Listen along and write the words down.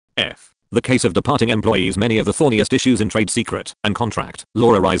F. The case of departing employees. Many of the thorniest issues in trade secret and contract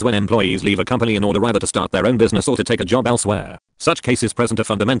law arise when employees leave a company in order either to start their own business or to take a job elsewhere. Such cases present a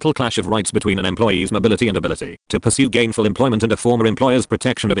fundamental clash of rights between an employee's mobility and ability to pursue gainful employment and a former employer's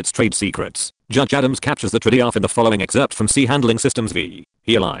protection of its trade secrets. Judge Adams captures the triadiaphh in the following excerpt from C. Handling Systems v.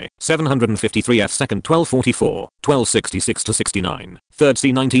 Healy, 753 F. 2nd 1244, 1266-69, 3rd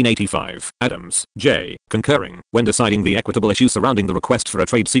C. 1985. Adams, J., concurring, when deciding the equitable issue surrounding the request for a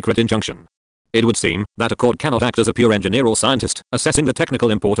trade secret injunction. It would seem that a court cannot act as a pure engineer or scientist, assessing the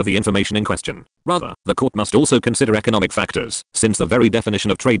technical import of the information in question. Rather, the court must also consider economic factors, since the very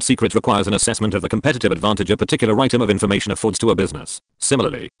definition of trade secret requires an assessment of the competitive advantage a particular item of information affords to a business.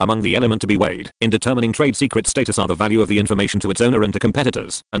 Similarly, among the elements to be weighed in determining trade secret status are the value of the information to its owner and to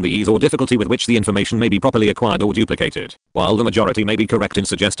competitors, and the ease or difficulty with which the information may be properly acquired or duplicated. While the majority may be correct in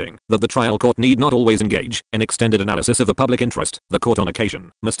suggesting that the trial court need not always engage in extended analysis of the public interest, the court on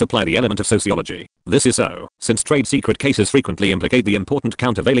occasion must apply the element of sociology. This is so, since trade secret cases frequently implicate the important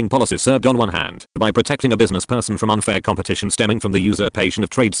countervailing policies served on one hand by protecting a business person from unfair competition stemming from the usurpation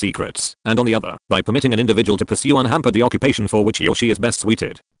of trade secrets, and on the other, by permitting an individual to pursue unhampered the occupation for which he or she is best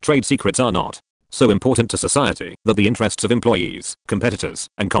suited. Trade secrets are not so important to society that the interests of employees, competitors,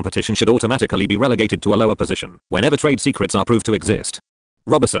 and competition should automatically be relegated to a lower position whenever trade secrets are proved to exist.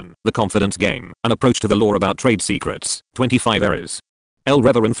 Robertson, The Confidence Game, An Approach to the Law About Trade Secrets, 25 Errors. L.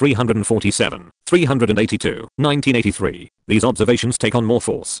 Reverin 347, 382, 1983. These observations take on more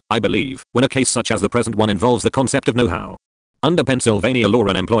force, I believe, when a case such as the present one involves the concept of know-how. Under Pennsylvania law,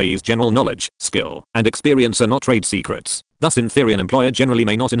 an employee's general knowledge, skill, and experience are not trade secrets. Thus, in theory, an employer generally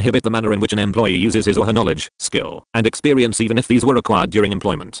may not inhibit the manner in which an employee uses his or her knowledge, skill, and experience even if these were acquired during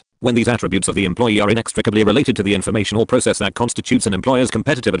employment, when these attributes of the employee are inextricably related to the information or process that constitutes an employer's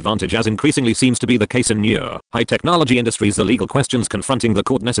competitive advantage, as increasingly seems to be the case in newer, high-technology industries. The legal questions confronting the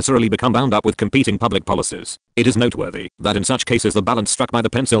court necessarily become bound up with competing public policies. It is noteworthy that in such cases the balance struck by the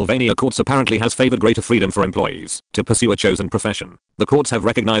Pennsylvania courts apparently has favored greater freedom for employees to pursue a chosen profession. The courts have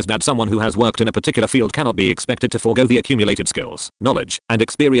recognized that someone who has worked in a particular field cannot be expected to forego the accumulated skills, knowledge, and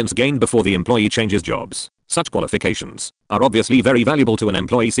experience gained before the employee changes jobs. Such qualifications are obviously very valuable to an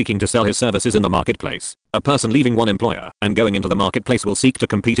employee seeking to sell his services in the marketplace. A person leaving one employer and going into the marketplace will seek to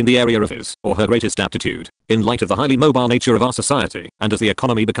compete in the area of his or her greatest aptitude. In light of the highly mobile nature of our society, and as the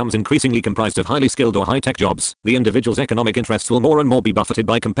economy becomes increasingly comprised of highly skilled or high-tech jobs, the individual's economic interests will more and more be buffeted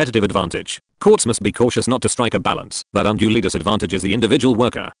by competitive advantage. Courts must be cautious not to strike a balance that unduly disadvantages the individual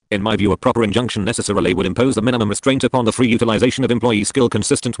worker. In my view, a proper injunction necessarily would impose a minimum restraint upon the free utilization of employee skill,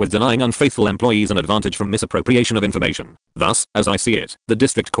 consistent with denying unfaithful employees an advantage from misappropriation of information. Thus, as I see it, the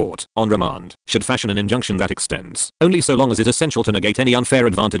district court, on remand, should fashion an injunction that extends only so long as it is essential to negate any unfair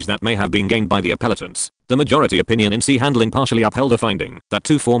advantage that may have been gained by the appellants. The majority opinion in C. Handling partially upheld a finding that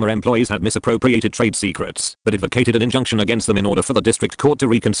two former employees had misappropriated trade secrets, but it vacated an injunction against them in order for the district court to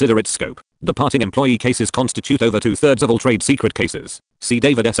reconsider its scope. Departing employee cases constitute over 2/3 of all trade secret cases. See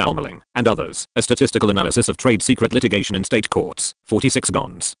David S. Almerling and others, A Statistical Analysis of Trade Secret Litigation in State Courts, 46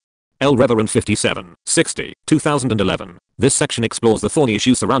 Gons. L. Reverin 57, 60, 2011. This section explores the thorny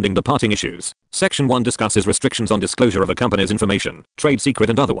issues surrounding departing issues. Section 1 discusses restrictions on disclosure of a company's information, trade secret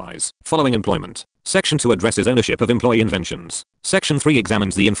and otherwise, following employment. Section 2 addresses ownership of employee inventions. Section 3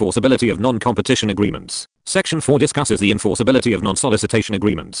 examines the enforceability of non-competition agreements. Section 4 discusses the enforceability of non-solicitation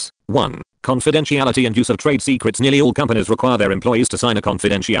agreements. 1. Confidentiality and use of trade secrets. Nearly all companies require their employees to sign a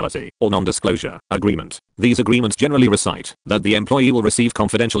confidentiality or non-disclosure agreement. These agreements generally recite that the employee will receive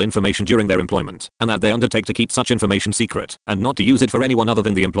confidential information during their employment, and that they undertake to keep such information secret and not to use it for anyone other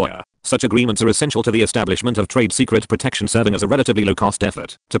than the employer. Such agreements are essential to the establishment of trade secret protection, serving as a relatively low-cost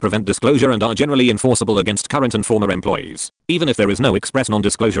effort to prevent disclosure, and are generally enforceable against current and former employees. Even if there is no express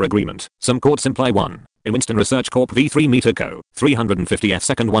non-disclosure agreement, some courts imply one. In Winston Research Corp v. 3 Meter Co., 350 F.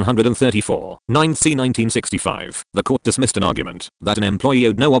 2nd 134, 9th C. 1965, the court dismissed an argument that an employee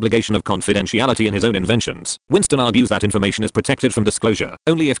owed no obligation of confidentiality in his own inventions. Winston argues that information is protected from disclosure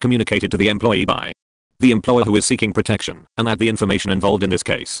only if communicated to the employee by the employer who is seeking protection, and that the information involved in this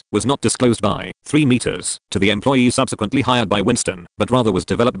case was not disclosed by 3 Meters to the employees subsequently hired by Winston, but rather was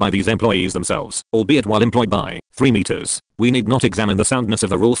developed by these employees themselves, albeit while employed by 3 Meters. We need not examine the soundness of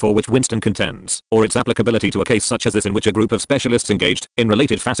the rule for which Winston contends, or its applicability to a case such as this, in which a group of specialists engaged in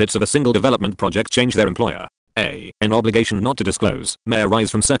related facets of a single development project change their employer. A. An obligation not to disclose may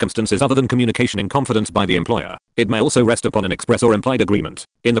arise from circumstances other than communication in confidence by the employer. It may also rest upon an express or implied agreement.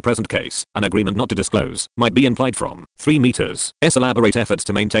 In the present case, an agreement not to disclose might be implied from 3 meters S elaborate efforts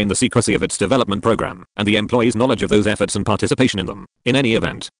to maintain the secrecy of its development program and the employee's knowledge of those efforts and participation in them. In any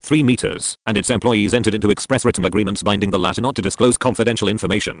event, 3 meters and its employees entered into express written agreements binding the latter not to disclose confidential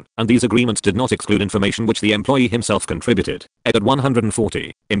information, and these agreements did not exclude information which the employee himself contributed. At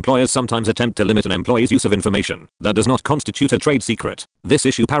 140, employers sometimes attempt to limit an employee's use of information that does not constitute a trade secret. This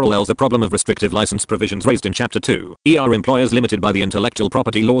issue parallels the problem of restrictive license provisions raised in Chapter 2. Are employers limited by the intellectual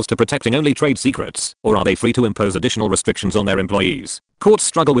property laws to protecting only trade secrets, or are they free to impose additional restrictions on their employees? Courts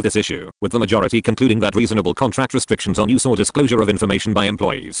struggle with this issue, with the majority concluding that reasonable contract restrictions on use or disclosure of information by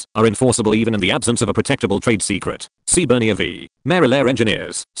employees are enforceable even in the absence of a protectable trade secret. See Bernier v. Merrill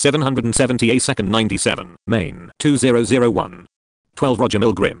Engineers, 770 A 2nd 97, Maine, 2001. 12 Roger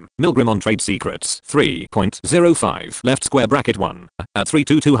Milgrim on Trade Secrets 3.05 left square bracket 1 at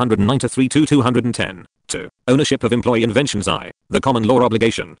 32209 to 32210. 2. Ownership of employee inventions. The common law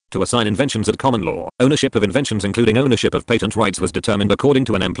obligation to assign inventions at common law. Ownership of inventions including ownership of patent rights was determined according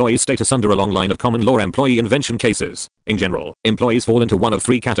to an employee's status under a long line of common law employee invention cases. In general, employees fall into one of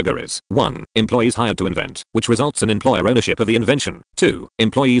 3 categories. 1. Employees hired to invent, which results in employer ownership of the invention. 2.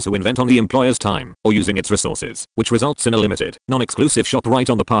 Employees who invent on the employer's time or using its resources, which results in a limited, non-exclusive shop right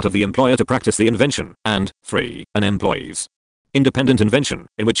on the part of the employer to practice the invention. And 3. An employee's independent invention,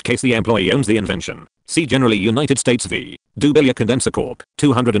 in which case the employee owns the invention. See generally United States v. Dubilia Condenser Corp.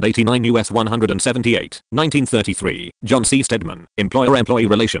 289 U.S. 178, 1933. John C. Stedman, Employer-Employee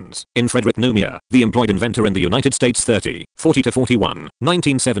Relations. In Frederick Nomier, The Employed Inventor in the United States 30, 40-41,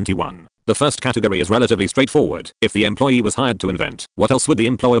 1971. The first category is relatively straightforward. If the employee was hired to invent, what else would the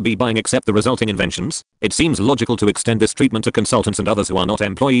employer be buying except the resulting inventions? It seems logical to extend this treatment to consultants and others who are not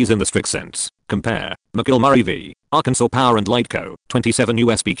employees in the strict sense. Compare McIlmurray v. Arkansas Power and Light Co. 27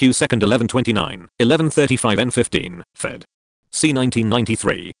 USPQ 2nd 1129, 1135 N15, Fed. C.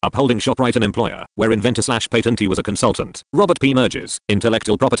 1993, Upholding Shopwright and Employer, where inventor/patentee was a consultant. Robert P. Merges,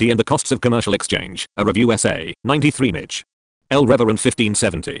 Intellectual Property and the Costs of Commercial Exchange, a Review Essay, 93 Mitch. L. Reverend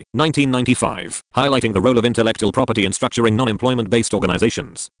 1570, 1995, highlighting the role of intellectual property in structuring non-employment-based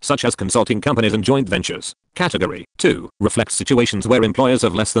organizations, such as consulting companies and joint ventures. Category 2 reflects situations where employers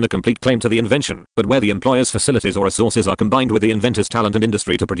have less than a complete claim to the invention, but where the employer's facilities or resources are combined with the inventor's talent and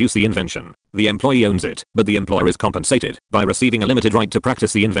industry to produce the invention. The employee owns it, but the employer is compensated by receiving a limited right to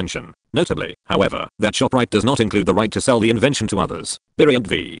practice the invention. Notably, however, that shopwright does not include the right to sell the invention to others. Bryant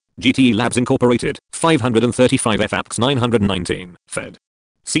v. GTE Labs Incorporated, 535 F. Apps 919, Fed.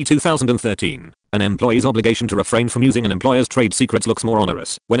 C. 2013. An employee's obligation to refrain from using an employer's trade secrets looks more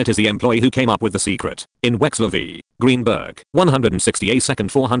onerous when it is the employee who came up with the secret. In Wexler v. Greenberg, 160 A.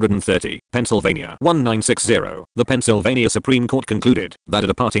 2nd 430, Pennsylvania 1960, the Pennsylvania Supreme Court concluded that a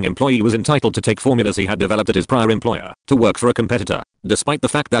departing employee was entitled to take formulas he had developed at his prior employer to work for a competitor. Despite the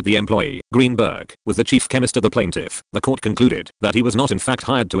fact that the employee, Greenberg, was the chief chemist of the plaintiff, the court concluded that he was not in fact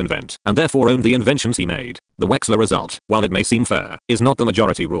hired to invent and therefore owned the inventions he made. The Wexler result, while it may seem fair, is not the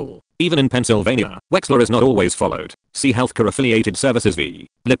majority rule. Even in Pennsylvania, Wexler is not always followed. See Healthcare Affiliated Services v.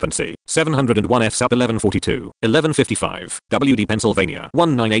 Lipensee, 701 F. Sup 1142, 1155, WD Pennsylvania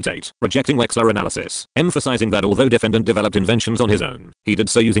 1988, rejecting Wexler analysis, emphasizing that although defendant developed inventions on his own, he did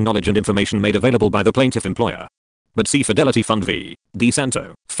so using knowledge and information made available by the plaintiff employer. But see Fidelity Fund v.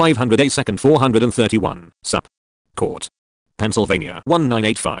 DeSanto, 500 A. 2nd 431, Sup. Court. Pennsylvania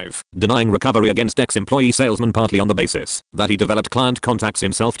 1985, denying recovery against ex-employee salesman partly on the basis that he developed client contacts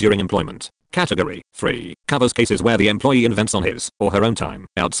himself during employment. Category 3 covers cases where the employee invents on his or her own time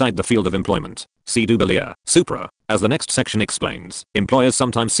outside the field of employment. See Dubilier, Supra. As the next section explains, employers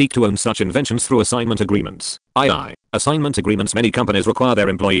sometimes seek to own such inventions through assignment agreements. II. Assignment agreements. Many companies require their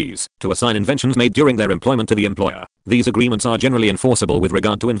employees to assign inventions made during their employment to the employer. These agreements are generally enforceable with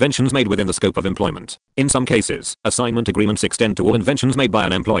regard to inventions made within the scope of employment. In some cases, assignment agreements extend to all inventions made by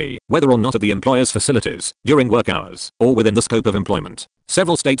an employee, whether or not at the employer's facilities, during work hours, or within the scope of employment.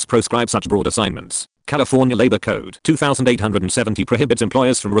 Several states prescribe such broad assignments. California Labor Code 2870 prohibits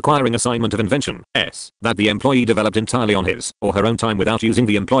employers from requiring assignment of invention that the employee developed entirely on his or her own time without using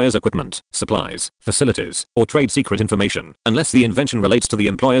the employer's equipment, supplies, facilities, or trade secret information, unless the invention relates to the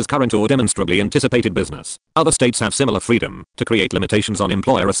employer's current or demonstrably anticipated business. Other states have similar freedom to create limitations on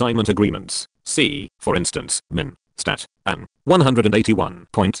employer assignment agreements. See, for instance, Min. Stat. An.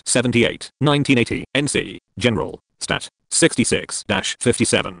 181.78, 1980, NC. General. Stat.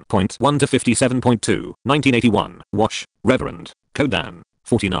 66-57.1 to 57.2, 1981, Wash, Reverend, Codan,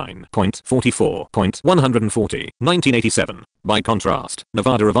 600.44.140, 1987. By contrast,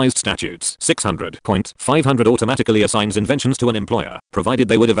 Nevada Revised Statutes 600.500 automatically assigns inventions to an employer, provided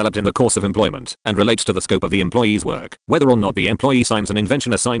they were developed in the course of employment, and relates to the scope of the employee's work, whether or not the employee signs an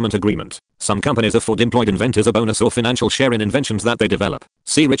invention assignment agreement. Some companies afford employed inventors a bonus or financial share in inventions that they develop.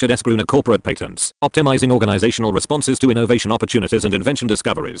 See Richard S. Gruner Corporate Patents, Optimizing Organizational Responses to Innovation Opportunities and Invention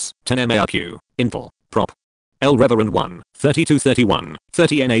Discoveries, 10 MARQ, Intel, Prop. L. Reverend 1, 3231,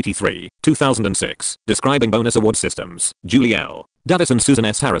 30N83, 2006, Describing Bonus Award Systems, Julie L. Davis and Susan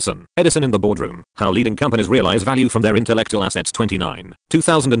S. Harrison, Edison in the Boardroom, How Leading Companies Realize Value from Their Intellectual Assets 29,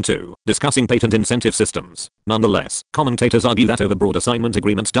 2002, Discussing Patent Incentive Systems. Nonetheless, commentators argue that overbroad assignment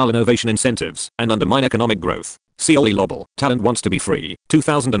agreements dull innovation incentives and undermine economic growth. See Oli Lobel, Talent Wants to Be Free,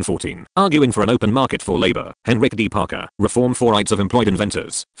 2014, Arguing for an Open Market for Labor, Henrik D. Parker, Reform for Rights of Employed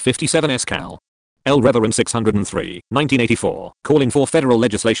Inventors, 57 S. Cal. L. Reverend 603, 1984, calling for federal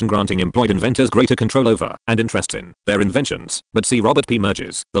legislation granting employed inventors greater control over, and interest in, their inventions, but see Robert P.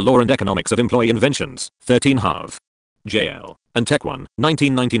 Merges, The Law and Economics of Employee Inventions, 13 Harv. J.L. and Tech 1,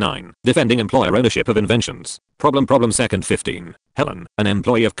 1999, Defending Employer Ownership of Inventions. Problem second 15. Helen, an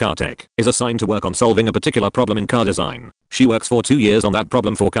employee of CarTech, is assigned to work on solving a particular problem in car design. She works for 2 years on that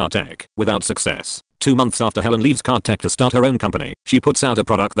problem for CarTech, without success. 2 months after Helen leaves CarTech to start her own company, she puts out a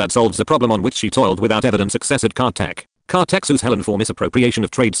product that solves a problem on which she toiled without evident success at CarTech. CarTech sues Helen for misappropriation of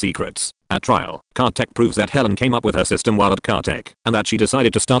trade secrets. At trial, CarTech proves that Helen came up with her system while at CarTech, and that she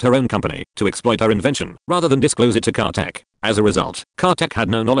decided to start her own company to exploit her invention, rather than disclose it to CarTech. As a result, CarTech had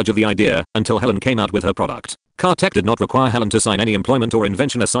no knowledge of the idea until Helen came out with her product. CarTech did not require Helen to sign any employment or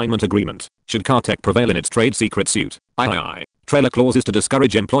invention assignment agreement, should CarTech prevail in its trade secret suit. III. Trailer clauses to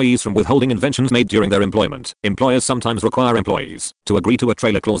discourage employees from withholding inventions made during their employment. Employers sometimes require employees to agree to a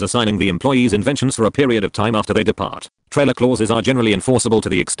trailer clause assigning the employee's inventions for a period of time after they depart. Trailer clauses are generally enforceable to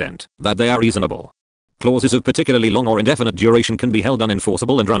the extent that they are reasonable. Clauses of particularly long or indefinite duration can be held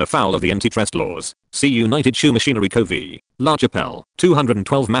unenforceable and run afoul of the antitrust laws. See United Shoe Machinery Co. v. La Chapelle,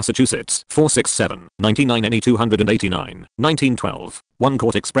 212 Massachusetts, 467, 99 NE 289, 1912. One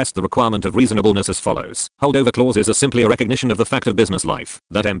court expressed the requirement of reasonableness as follows. Holdover clauses are simply a recognition of the fact of business life,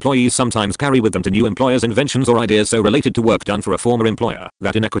 that employees sometimes carry with them to new employers inventions or ideas so related to work done for a former employer,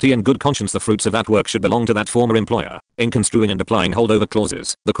 that in equity and good conscience the fruits of that work should belong to that former employer. In construing and applying holdover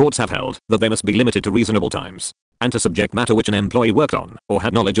clauses, the courts have held that they must be limited to reasonable times, and to subject matter which an employee worked on, or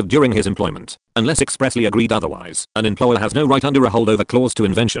had knowledge of during his employment. Unless expressly agreed otherwise, an employer has no right under a holdover clause to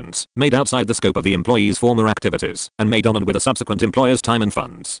inventions made outside the scope of the employee's former activities, and made on and with a subsequent employer's time and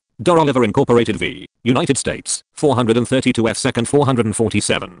funds. Dor Oliver Incorporated v. United States, 432 F. 2nd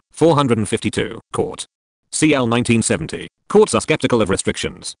 447, 452, Court. CL 1970. Courts are skeptical of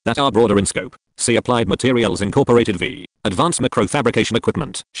restrictions that are broader in scope. See Applied Materials Incorporated v. Advanced Microfabrication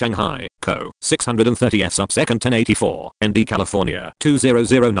Equipment, Shanghai, Co. 630 S. 2nd 1084, ND California,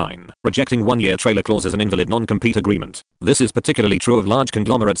 2009, rejecting 1-year trailer clause as an invalid non-compete agreement. This is particularly true of large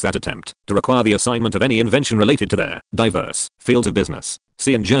conglomerates that attempt to require the assignment of any invention related to their diverse fields of business.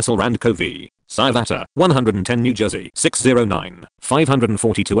 See Ingersoll Rand Co. v. Sivata, 110 New Jersey, 609,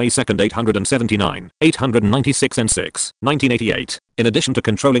 542 A. 2nd 879, 896 N. 6, 1988. In addition to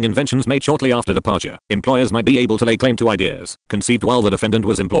controlling inventions made shortly after departure, employers might be able to lay claim to ideas conceived while the defendant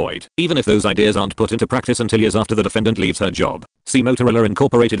was employed, even if those ideas aren't put into practice until years after the defendant leaves her job. See Motorola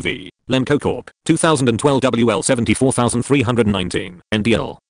Incorporated v. Lemco Corp. 2012 WL 74319,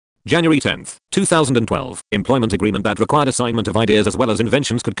 NDL. January 10, 2012, employment agreement that required assignment of ideas as well as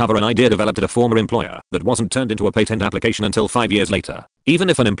inventions could cover an idea developed at a former employer that wasn't turned into a patent application until 5 years later. Even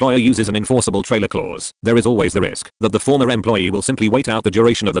if an employer uses an enforceable trailer clause, there is always the risk that the former employee will simply wait out the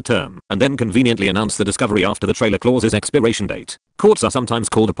duration of the term and then conveniently announce the discovery after the trailer clause's expiration date. Courts are sometimes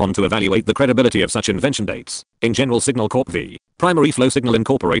called upon to evaluate the credibility of such invention dates. In General Signal Corp. v. Primary Flow Signal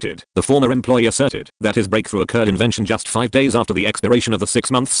Incorporated, the former employee asserted that his breakthrough occurred invention just 5 days after the expiration of the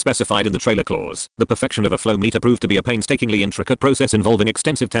 6 months specified in the trailer clause. The perfection of a flow meter proved to be a painstakingly intricate process involving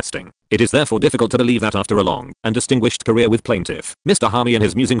extensive testing. It is therefore difficult to believe that after a long and distinguished career with plaintiff, Mr. Harmy and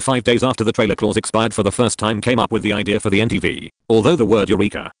his musing 5 days after the trailer clause expired for the first time came up with the idea for the NTV. Although the word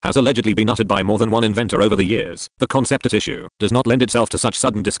Eureka has allegedly been uttered by more than one inventor over the years, the concept at issue does not lend itself to such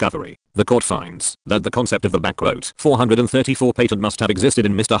sudden discovery. The court finds that the concept of the 434 patent must have existed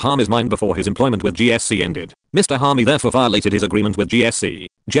in Mr. Harmy's mind before his employment with GSC ended. Mr. Harmy therefore violated his agreement with GSC.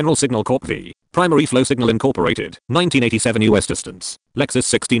 General Signal Corp. v. Primary Flow Signal Incorporated, 1987 U.S. Distance. Lexus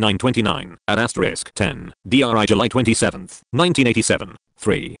 6929, at *10, DRI July 27, 1987.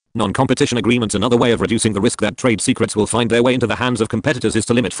 3. Non-competition agreements. Another way of reducing the risk that trade secrets will find their way into the hands of competitors is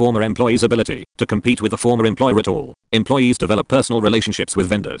to limit former employees' ability to compete with the former employer at all. Employees develop personal relationships with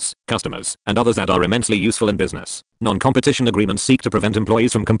vendors, customers, and others that are immensely useful in business. Non-competition agreements seek to prevent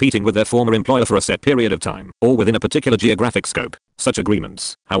employees from competing with their former employer for a set period of time, or within a particular geographic scope. Such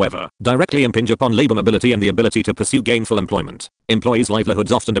agreements, however, directly impinge upon labor mobility and the ability to pursue gainful employment. Employees'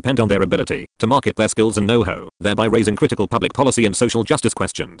 livelihoods often depend on their ability to market their skills and know-how, thereby raising critical public policy and social justice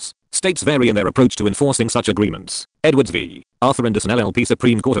questions. States vary in their approach to enforcing such agreements. Edwards v. Arthur Andersen LLP,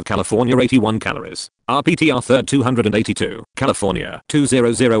 Supreme Court of California, 81 Calories. RPTR 3rd 282, California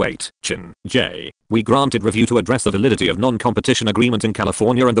 2008, Chin, J. We granted review to address the validity of non-competition agreements in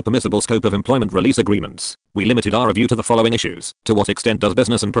California and the permissible scope of employment release agreements. We limited our review to the following issues. To what extent does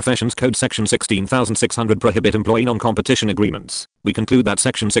Business and Professions Code Section 16600 prohibit employee non-competition agreements? We conclude that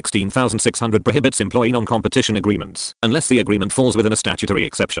Section 16600 prohibits employee non-competition agreements, unless the agreement falls within a statutory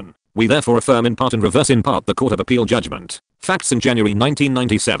exception. We therefore affirm in part and reverse in part the Court of Appeal judgment. Facts: in January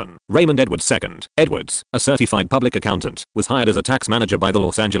 1997, Raymond Edwards II, Edwards, a certified public accountant, was hired as a tax manager by the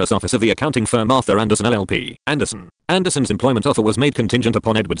Los Angeles office of the accounting firm Arthur Andersen LLP. Anderson's employment offer was made contingent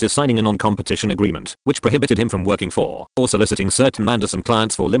upon Edwards' signing a non-competition agreement, which prohibited him from working for or soliciting certain Andersen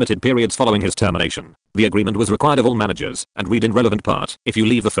clients for limited periods following his termination. The agreement was required of all managers, and read in relevant part: if you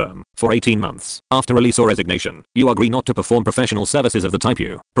leave the firm for 18 months after release or resignation, you agree not to perform professional services of the type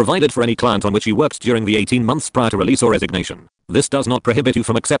you provided for any client on which you worked during the 18 months prior to release or resignation. This does not prohibit you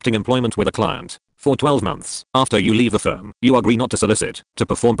from accepting employment with a client for 12 months after you leave the firm. You agree not to solicit to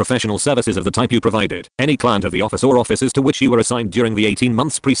perform professional services of the type you provided any client of the office or offices to which you were assigned during the 18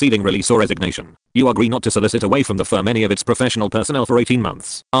 months preceding release or resignation. You agree not to solicit away from the firm any of its professional personnel for 18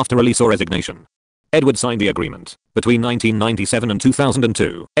 months after release or resignation. Edwards signed the agreement. Between 1997 and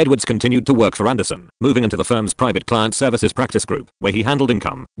 2002, Edwards continued to work for Andersen, moving into the firm's private client services practice group, where he handled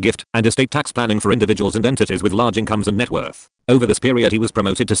income, gift, and estate tax planning for individuals and entities with large incomes and net worth. Over this period he was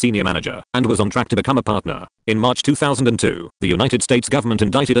promoted to senior manager, and was on track to become a partner. In March 2002, the United States government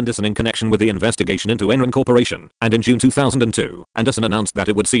indicted Andersen in connection with the investigation into Enron Corporation, and in June 2002, Andersen announced that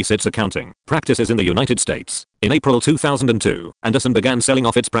it would cease its accounting practices in the United States. In April 2002, Andersen began selling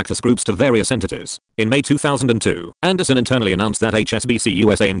off its practice groups to various entities. In May 2002, Andersen internally announced that HSBC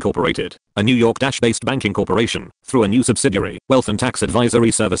USA Incorporated, a New York-based banking corporation, through a new subsidiary, Wealth and Tax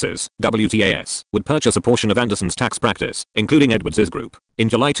Advisory Services, WTAS, would purchase a portion of Andersen's tax practice, including Edwards' group. In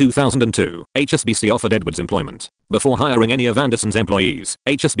July 2002, HSBC offered Edwards employment. Before hiring any of Andersen's employees,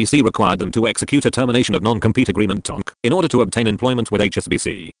 HSBC required them to execute a termination of non-compete agreement (TONC) in order to obtain employment with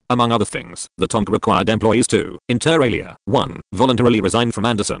HSBC. Among other things, the TONC required employees to, inter alia, 1. Voluntarily resign from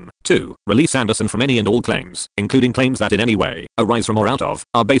Andersen, 2. Release Andersen from any and all claims, including claims that in any way arise from or out of,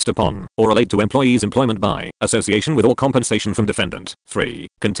 are based upon, or relate to employees' employment by, association with or compensation from defendant, 3.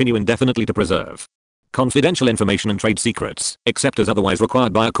 Continue indefinitely to preserve confidential information and trade secrets, except as otherwise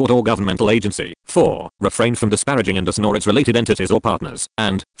required by a court or governmental agency. 4. Refrain from disparaging Andersen or its related entities or partners.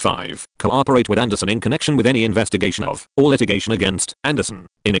 And 5. Cooperate with Andersen in connection with any investigation of, or litigation against, Andersen.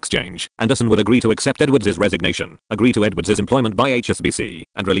 In exchange, Andersen would agree to accept Edwards' resignation, agree to Edwards' employment by HSBC,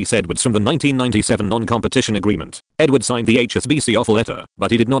 and release Edwards from the 1997 non-competition agreement. Edwards signed the HSBC offer letter,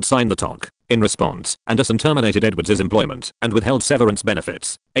 but he did not sign the TONC. In response, Andersen terminated Edwards' employment and withheld severance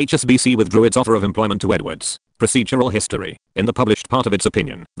benefits. HSBC withdrew its offer of employment to Edwards. Procedural history. In the published part of its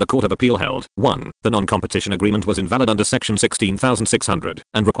opinion, the Court of Appeal held, 1. The non-competition agreement was invalid under Section 16600,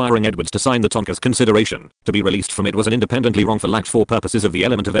 and requiring Edwards to sign the TONC as consideration to be released from it was an independently wrongful act for purposes of the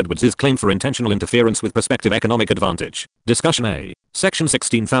element of Edwards' claim for intentional interference with prospective economic advantage. Discussion A. Section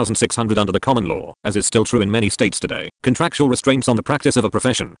 16600 under the common law, as is still true in many states today, contractual restraints on the practice of a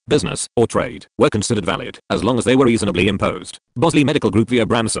profession, business, or trade were considered valid, as long as they were reasonably imposed. Bosley Medical Group v.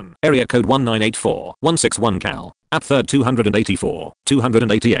 Abramson, area code 1984161 Cal. App 3rd 284,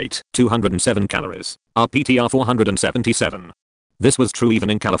 288, 207 Calories. RPTR 477. This was true even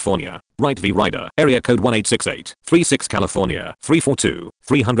in California. Wright v. Ryder, area code 1868, 36 California, 342,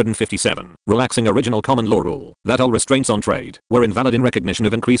 357. Relaxing original common law rule that all restraints on trade were invalid in recognition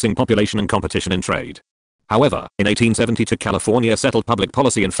of increasing population and competition in trade. However, in 1872 California settled public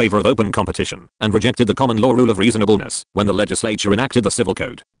policy in favor of open competition and rejected the common law rule of reasonableness when the legislature enacted the Civil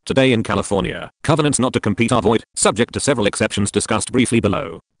Code. Today in California, covenants not to compete are void, subject to several exceptions discussed briefly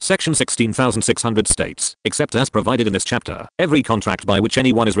below. Section 16600 states, except as provided in this chapter, every contract by which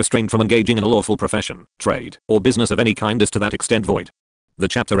anyone is restrained from engaging in a lawful profession, trade, or business of any kind is to that extent void. The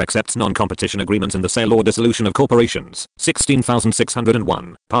chapter accepts non-competition agreements in the sale or dissolution of corporations,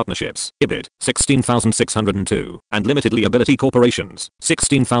 16,601, partnerships, IBID, 16,602, and limited liability corporations,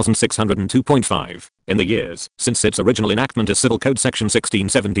 16,602.5. In the years since its original enactment as Civil Code Section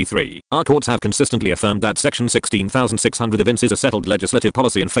 1673, our courts have consistently affirmed that Section 16,600 evinces a settled legislative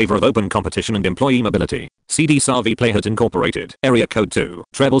policy in favor of open competition and employee mobility. CD SAR v. Playhut Incorporated, Area Code 2,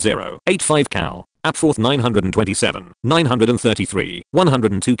 00085 Cal. App 4th 927, 933,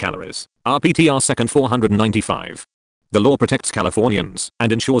 102 calories. RPTR 2nd 495. The law protects Californians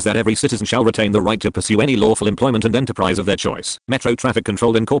and ensures that every citizen shall retain the right to pursue any lawful employment and enterprise of their choice. Metro Traffic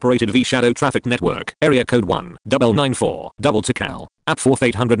Control Incorporated v. Shadow Traffic Network, Area Code 1, 994, 22 Cal. App 4th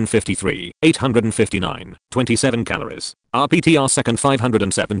 853, 859, 27 calories. RPTR 2nd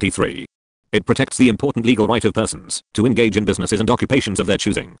 573. It protects the important legal right of persons to engage in businesses and occupations of their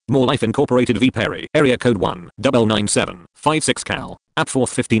choosing. More Life Incorporated v. Perry, Area Code 1, 997, 56 Cal. App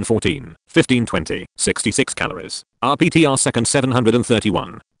 4th 1514, 1520, 66 calories. RPTR 2nd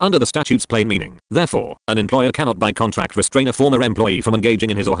 731. Under the statute's plain meaning, therefore, an employer cannot by contract restrain a former employee from engaging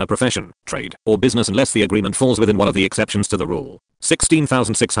in his or her profession, trade, or business unless the agreement falls within one of the exceptions to the rule.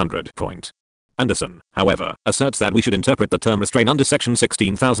 16,600. Anderson, however, asserts that we should interpret the term restrain under section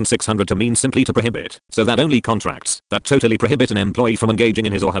 16,600 to mean simply to prohibit, so that only contracts that totally prohibit an employee from engaging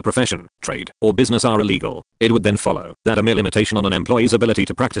in his or her profession, trade, or business are illegal. It would then follow that a mere limitation on an employee's ability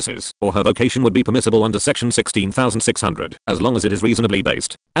to practice his or her vocation would be permissible under section 16,600, as long as it is reasonably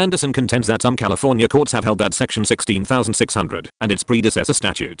based. Anderson contends that some California courts have held that section 16,600 and its predecessor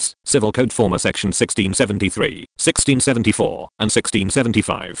statutes, Civil Code former section 1673, 1674, and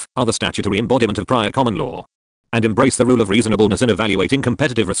 1675, are the statutory embodiment of prior common law, and embrace the rule of reasonableness in evaluating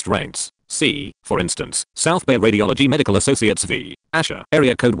competitive restraints. See, for instance, South Bay Radiology Medical Associates v. Asher,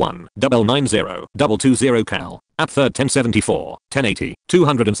 Area Code 1, 990-220 Cal. App 3rd 1074, 1080,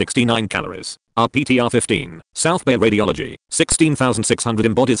 269 calories. RPTR 15, South Bay Radiology, 16,600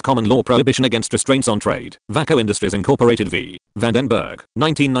 embodies common law prohibition against restraints on trade. VACO Industries Incorporated v. Vandenberg,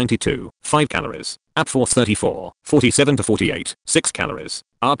 1992, 5 calories. App 4th 34, 47-48, 6 calories.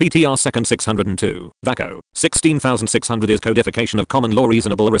 RPTR 2nd 602, VACO, 16,600 is codification of common law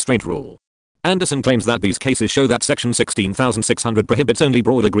reasonable restraint rule. Anderson claims that these cases show that section 16,600 prohibits only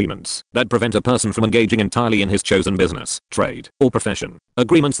broad agreements that prevent a person from engaging entirely in his chosen business, trade, or profession.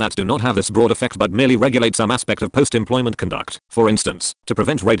 Agreements that do not have this broad effect but merely regulate some aspect of post-employment conduct. For instance, to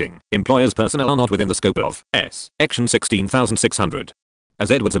prevent raiding, employers' personnel are not within the scope of section 16,600. As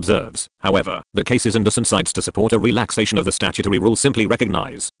Edwards observes, however, the cases Anderson cites to support a relaxation of the statutory rule simply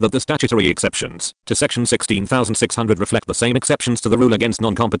recognize that the statutory exceptions to section 16,600 reflect the same exceptions to the rule against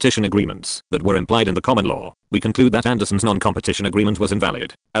non-competition agreements that were implied in the common law. We conclude that Anderson's non-competition agreement was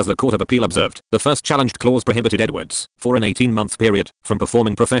invalid. As the Court of Appeal observed, the first challenged clause prohibited Edwards, for an 18-month period, from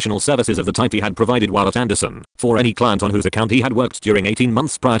performing professional services of the type he had provided while at Anderson, for any client on whose account he had worked during 18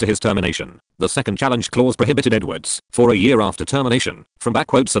 months prior to his termination. The second challenged clause prohibited Edwards, for a year after termination, from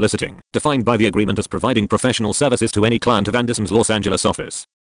soliciting, defined by the agreement as providing professional services to any client of Anderson's Los Angeles office.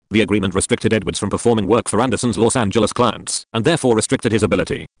 The agreement restricted Edwards from performing work for Anderson's Los Angeles clients, and therefore restricted his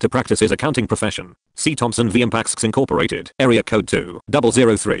ability to practice his accounting profession. C. Thompson v. Impax Incorporated, Area Code 2,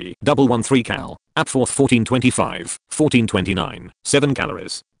 003-113 Cal. App 4th 1425, 1429, 7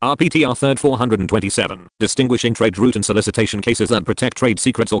 calories. RPTR 3rd 427, distinguishing trade route and solicitation cases that protect trade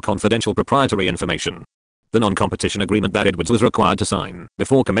secrets or confidential proprietary information. The non-competition agreement that Edwards was required to sign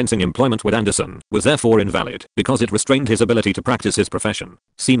before commencing employment with Anderson was therefore invalid because it restrained his ability to practice his profession.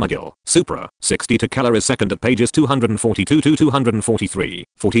 See McGill, Supra, 62 calories second at pages 242 to 243,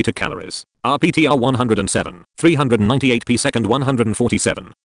 42 calories. RPTR 107, 398p second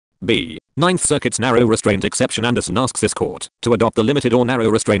 147. B. Ninth Circuit's narrow restraint exception. Anderson asks this court to adopt the limited or narrow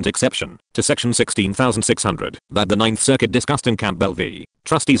restraint exception to section 16,600 that the Ninth Circuit discussed in Campbell v.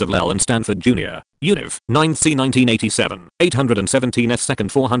 Trustees of Lell and Stanford Jr. Univ. 9th C 1987, 817 S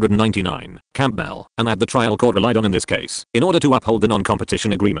 2nd 499, Campbell, and that the trial court relied on in this case in order to uphold the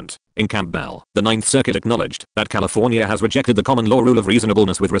non-competition agreement. In Campbell, the Ninth Circuit acknowledged that California has rejected the common law rule of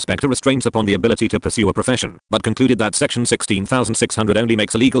reasonableness with respect to restraints upon the ability to pursue a profession, but concluded that section 16,600 only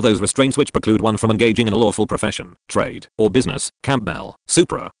makes illegal those restraints which preclude one from engaging in a lawful profession, trade, or business. Campbell,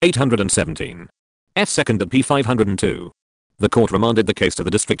 Supra, 817. F 2nd at p 502.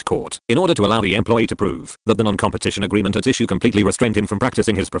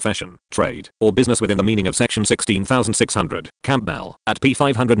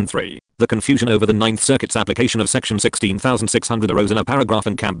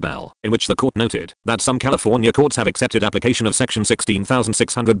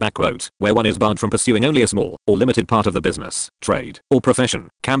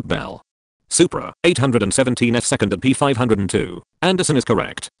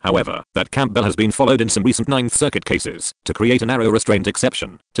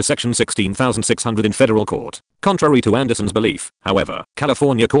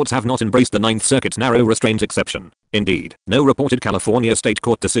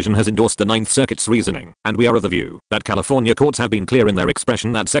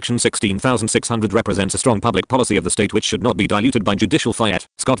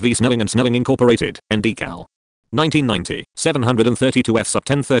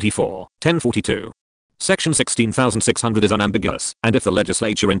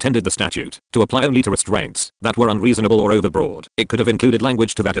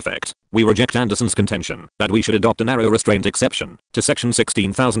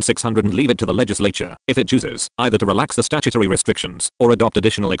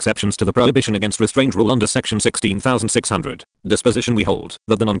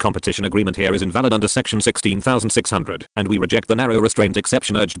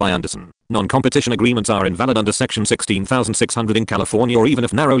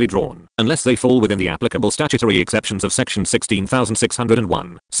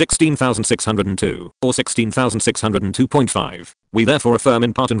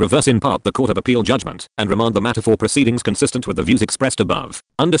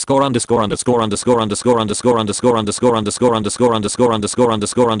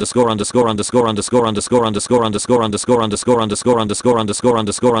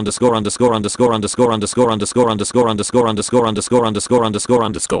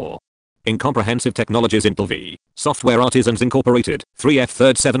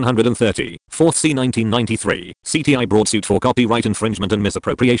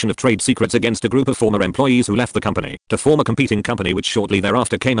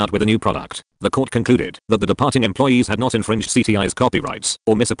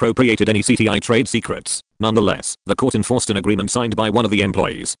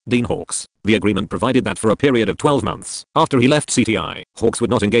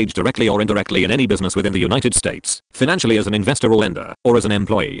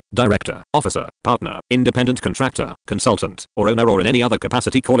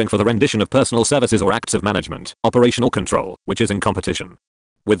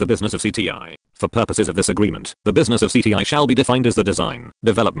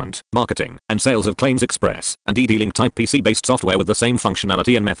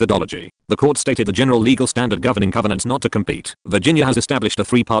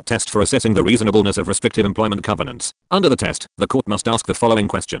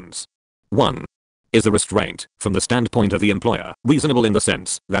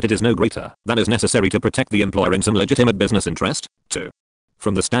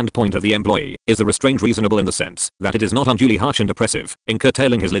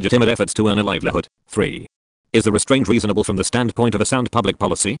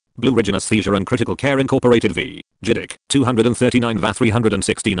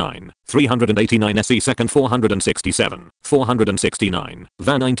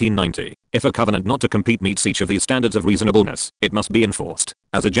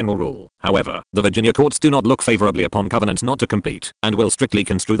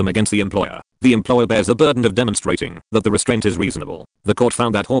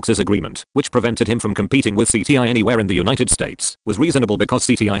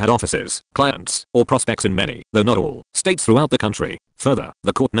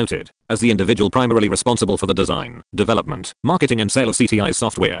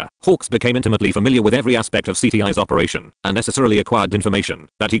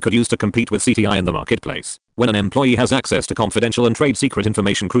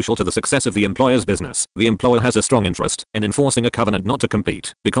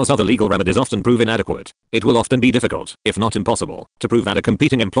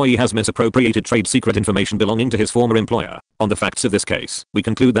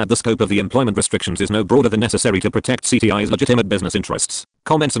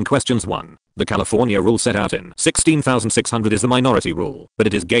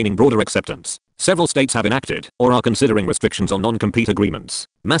 Several states have enacted or are considering restrictions on non-compete agreements.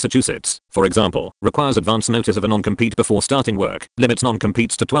 Massachusetts, for example, requires advance notice of a non-compete before starting work, limits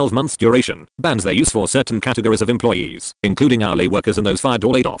non-competes to 12 months duration, bans their use for certain categories of employees, including hourly workers and those fired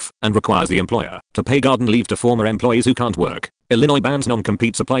or laid off, and requires the employer to pay garden leave to former employees who can't work. Illinois bans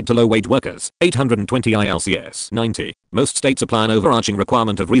non-competes applied to low-wage workers, 820 ILCS 90. Most states apply an overarching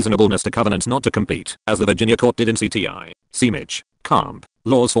requirement of reasonableness to covenants not to compete, as the Virginia court did in CTI. Seamage. Comp.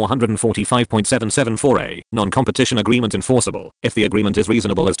 Laws 445.774a. Non-competition agreement enforceable if the agreement is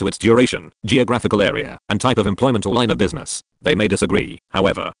reasonable as to its duration, geographical area, and type of employment or line of business. They may disagree,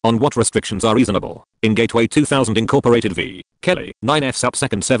 however, on what restrictions are reasonable. In Gateway 2000 Incorporated v. Kelly, 9F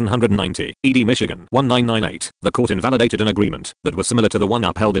subsecond 790, ED Michigan 1998, the court invalidated an agreement that was similar to the one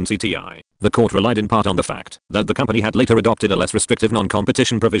upheld in CTI. The court relied in part on the fact that the company had later adopted a less restrictive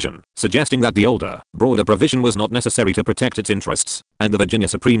non-competition provision, suggesting that the older, broader provision was not necessary to protect its interests, and the Virginia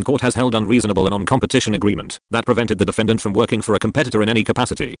Supreme Court has held unreasonable a non-competition agreement that prevented the defendant from working for a competitor in any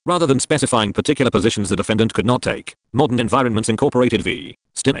capacity, rather than specifying particular positions the defendant could not take. Modern Environments Incorporated v.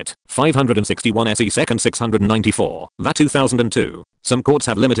 Stinnett, 561 SE 2nd 694, VA 2002. Some courts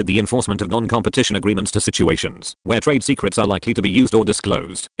have limited the enforcement of non-competition agreements to situations where trade secrets are likely to be used or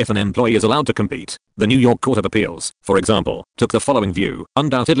disclosed if an employee is allowed to compete. The New York Court of Appeals, for example, took the following view.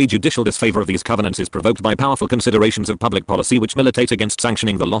 Undoubtedly judicial disfavor of these covenants is provoked by powerful considerations of public policy which militate against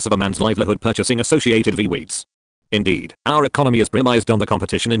sanctioning the loss of a man's livelihood purchasing Associated v. Wheats. Indeed, our economy is premised on the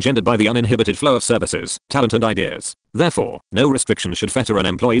competition engendered by the uninhibited flow of services, talent and ideas. Therefore, no restriction should fetter an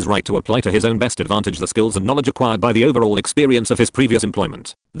employee's right to apply to his own best advantage the skills and knowledge acquired by the overall experience of his previous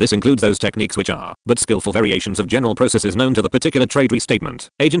employment. This includes those techniques which are but skillful variations of general processes known to the particular trade restatement.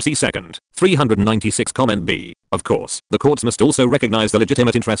 Agency 2nd, 396 Comment B. Of course, the courts must also recognize the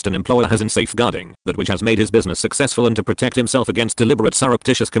legitimate interest an employer has in safeguarding that which has made his business successful and to protect himself against deliberate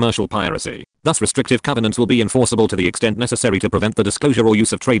surreptitious commercial piracy. Thus restrictive covenants will be enforceable to the extent necessary to prevent the disclosure or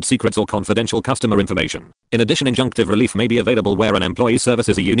use of trade secrets or confidential customer information. In addition, injunctive relief may be available where an employee's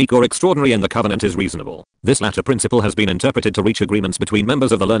services are unique or extraordinary and the covenant is reasonable. This latter principle has been interpreted to reach agreements between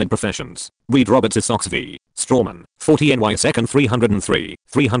members of the learned professions. Reed Roberts' Sox v. Strawman, 40 NY 2nd 303,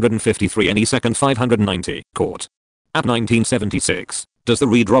 353 NE 2nd 590, Court. App 1976. Does the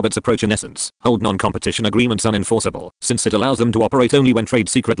Reed-Roberts approach in essence hold non-competition agreements unenforceable, since it allows them to operate only when trade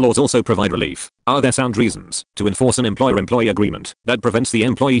secret laws also provide relief? Are there sound reasons to enforce an employer-employee agreement that prevents the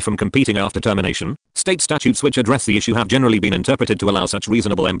employee from competing after termination? State statutes which address the issue have generally been interpreted to allow such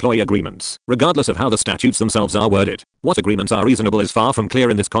reasonable employee agreements, regardless of how the statutes themselves are worded. What agreements are reasonable is far from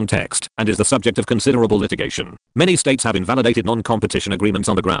clear in this context, and is the subject of considerable litigation. Many states have invalidated non-competition agreements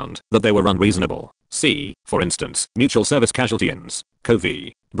on the ground that they were unreasonable. See, for instance, Mutual Service Casualty Inns,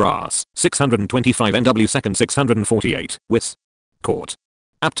 Covey, Brass, 625 NW 2nd 648, Wis. Court.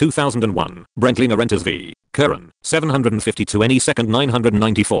 App 2001, Brentlinger Renters v. Curran, 752 NE 2nd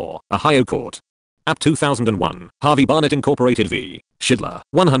 994, Ohio Court. App 2001, Harvey Barnett Incorporated v. Schidler,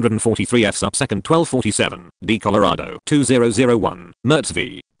 143 F sub 2nd 1247, D. Colorado, 2001, Mertz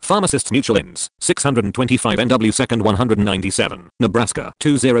v. Pharmacists Mutual Inns, 625 NW 2nd 197, Nebraska,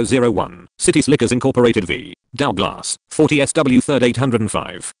 2001, City Slickers Incorporated v. Douglas, 40 SW 3rd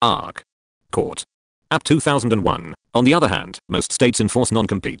 805, ARC. Court. App 2001. On the other hand, most states enforce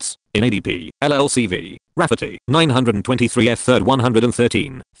non-competes. In ADP, LLC v. Rafferty, 923 F 3rd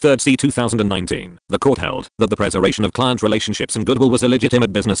 113, 3rd C 2019, the court held that the preservation of client relationships and goodwill was a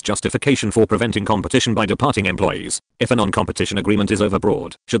legitimate business justification for preventing competition by departing employees. If a non-competition agreement is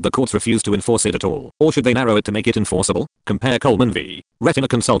overbroad, should the courts refuse to enforce it at all, or should they narrow it to make it enforceable? Compare Coleman v. Retina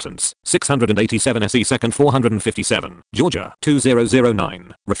Consultants, 687 SE 2nd 457, Georgia,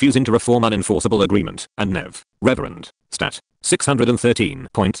 2009, refusing to reform unenforceable agreement, and Nev. Reverend. Stat.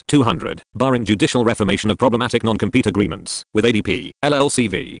 613.200, barring judicial reformation of problematic non-compete agreements, with ADP, LLC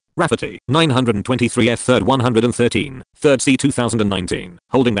v. Rafferty, 923 F 3rd 113, 3rd C 2019,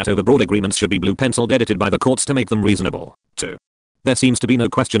 holding that overbroad agreements should be blue-penciled edited by the courts to make them reasonable. 2. There seems to be no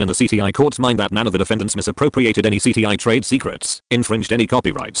question in the CTI court's mind that none of the defendants misappropriated any CTI trade secrets, infringed any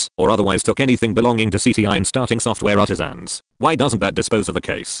copyrights, or otherwise took anything belonging to CTI and starting software artisans. Why doesn't that dispose of the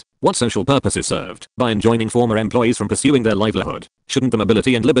case? What social purpose is served by enjoining former employees from pursuing their livelihood? Shouldn't the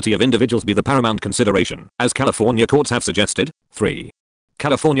mobility and liberty of individuals be the paramount consideration, as California courts have suggested? 3.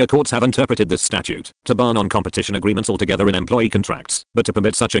 California courts have interpreted this statute to bar non-competition agreements altogether in employee contracts, but to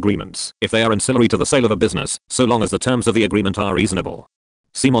permit such agreements if they are ancillary to the sale of a business, so long as the terms of the agreement are reasonable.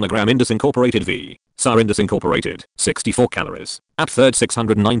 See Monogram Indus Incorporated v. SAR Indus Incorporated, 64 calories. App 3rd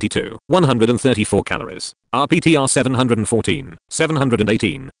 692, 134 calories. RPTR 714,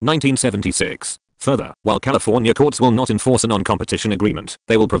 718, 1976. Further, while California courts will not enforce a non-competition agreement,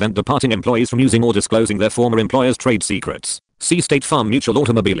 they will prevent departing employees from using or disclosing their former employer's trade secrets. See State Farm Mutual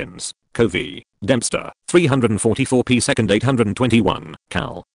Automobile Ins. Co v. Dempster, 344 p. 2nd 821,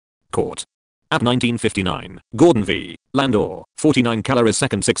 Cal. Court. App 1959, Gordon v. Landor, 49 Calories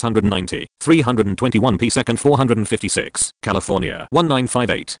 2nd 690, 321 p. 2nd 456, California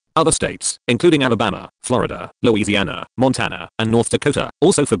 1958. Other states, including Alabama, Florida, Louisiana, Montana, and North Dakota,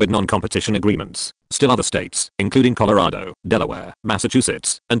 also forbid non-competition agreements. Still other states, including Colorado, Delaware,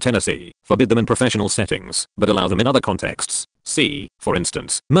 Massachusetts, and Tennessee, forbid them in professional settings, but allow them in other contexts. See, for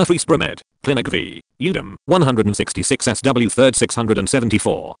instance, Murphy-Spromed, Clinic v. Udom, 166 SW 3rd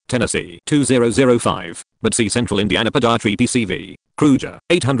 674, Tennessee 2005, but see Central Indiana Podiatry PCV. Kruger,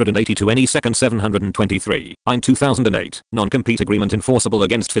 882 NE 2nd 723, in 2008, non-compete agreement enforceable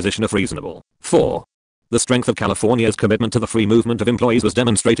against physician if reasonable. 4. The strength of California's commitment to the free movement of employees was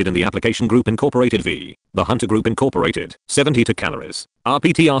demonstrated in the Application Group Incorporated v. The Hunter Group Incorporated, 72 Calories,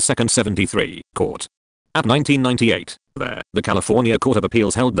 RPTR 2nd 73, Court. App 1998. There, the California Court of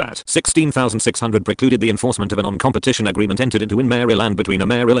Appeals held that 16,600 precluded the enforcement of a non-competition agreement entered into in Maryland between a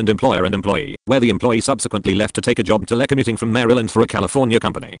Maryland employer and employee, where the employee subsequently left to take a job telecommuting from Maryland for a California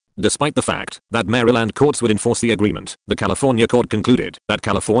company. Despite the fact that Maryland courts would enforce the agreement, the California court concluded that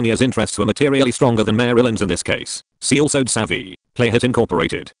California's interests were materially stronger than Maryland's in this case. See also Savvy. Playhit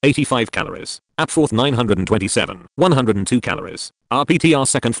Incorporated, 85 Calories. App 4th 927, 102 Calories. RPTR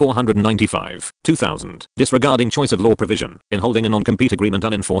 2nd 495, 2000. Disregarding choice of law provision in holding a non-compete agreement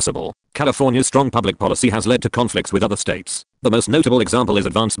unenforceable, California's strong public policy has led to conflicts with other states. The most notable example is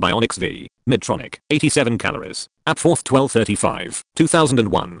Advanced Bionics v. Medtronic, 87 Calories. App 4th 1235,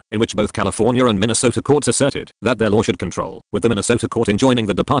 2001, in which both California and Minnesota courts asserted that their law should control, with the Minnesota court enjoining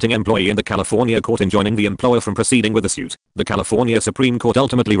the departing employee and the California court enjoining the employer from proceeding with the suit. The California Supreme Court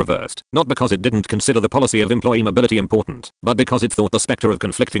ultimately reversed, not because it didn't consider the policy of employee mobility important, but because it thought the specter of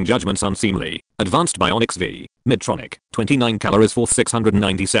conflicting judgments unseemly. Advanced Bionics v. Medtronic, 29 Calories 4th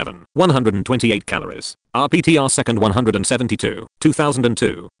 697, 128 Calories. RPTR 2nd 172,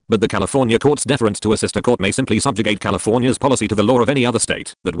 2002. But the California court's deference to a sister court may simply subjugate California's policy to the law of any other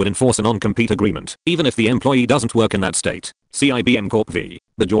state that would enforce a non-compete agreement, even if the employee doesn't work in that state. CIBM Corp v.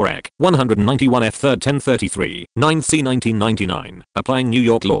 The Jorek, 191 F 3rd 1033, 9th C 1999, applying New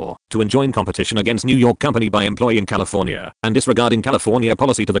York law to enjoin competition against New York company by employee in California, and disregarding California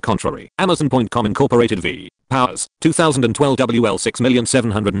policy to the contrary. Amazon.com Incorporated v. Powers, 2012 WL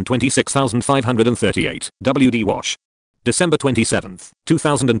 6,726,538, WD Wash. December 27,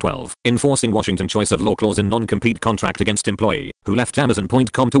 2012, enforcing Washington choice of law clause in non-compete contract against employee who left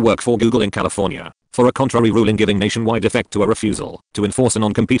Amazon.com to work for Google in California. For a contrary ruling giving nationwide effect to a refusal to enforce a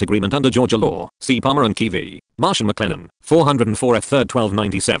non-compete agreement under Georgia law. See Palmer and Key v. Marsh and McLennan, 404 F 3rd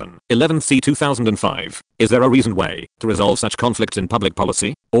 1297, 11th C 2005. Is there a reasoned way to resolve such conflicts in public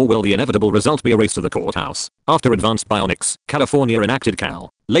policy, or will the inevitable result be a race to the courthouse? After Advanced Bionics, California enacted Cal.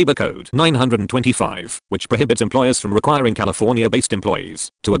 Labor Code 925, which prohibits employers from requiring California-based employees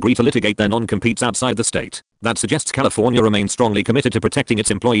to agree to litigate their non-competes outside the state. That suggests California remains strongly committed to protecting its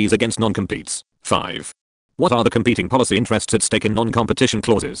employees against non-competes. 5. What are the competing policy interests at stake in non-competition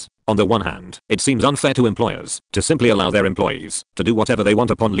clauses? On the one hand, it seems unfair to employers to simply allow their employees to do whatever they want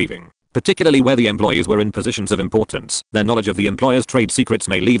upon leaving, particularly where the employees were in positions of importance. Their knowledge of the employer's trade secrets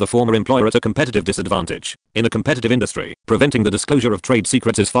may leave a former employer at a competitive disadvantage. In a competitive industry, preventing the disclosure of trade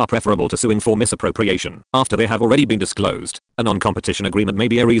secrets is far preferable to suing for misappropriation after they have already been disclosed. A non-competition agreement may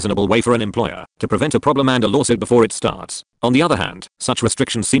be a reasonable way for an employer to prevent a problem and a lawsuit before it starts. On the other hand, such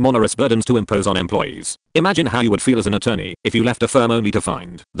restrictions seem onerous burdens to impose on employees. Imagine how you would feel as an attorney if you left a firm only to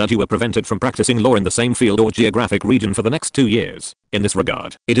find that you were prevented from practicing law in the same field or geographic region for the next 2 years. In this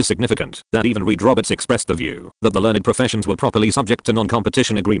regard, it is significant that even Reed Roberts expressed the view that the learned professions were properly subject to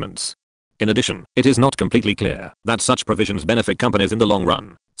non-competition agreements. In addition, it is not completely clear that such provisions benefit companies in the long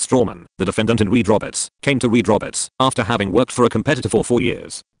run. Strawman, the defendant in Reed Roberts, came to Reed Roberts after having worked for a competitor for 4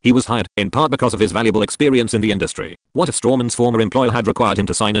 years. He was hired, in part because of his valuable experience in the industry. What if Strawman's former employer had required him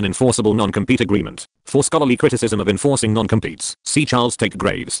to sign an enforceable non-compete agreement? For scholarly criticism of enforcing non-competes, see Charles Tate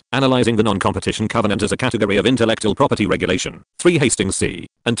Graves, Analyzing the Non-Competition Covenant as a Category of Intellectual Property Regulation. 3 Hastings C.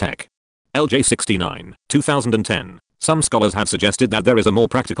 and Tech. LJ 69, 2010. Some scholars have suggested that there is a more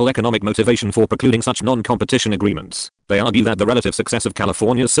practical economic motivation for precluding such non-competition agreements. They argue that the relative success of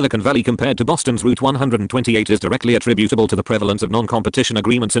California's Silicon Valley compared to Boston's Route 128 is directly attributable to the prevalence of non-competition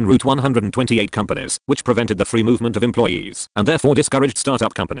agreements in Route 128 companies, which prevented the free movement of employees, and therefore discouraged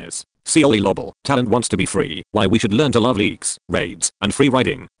startup companies.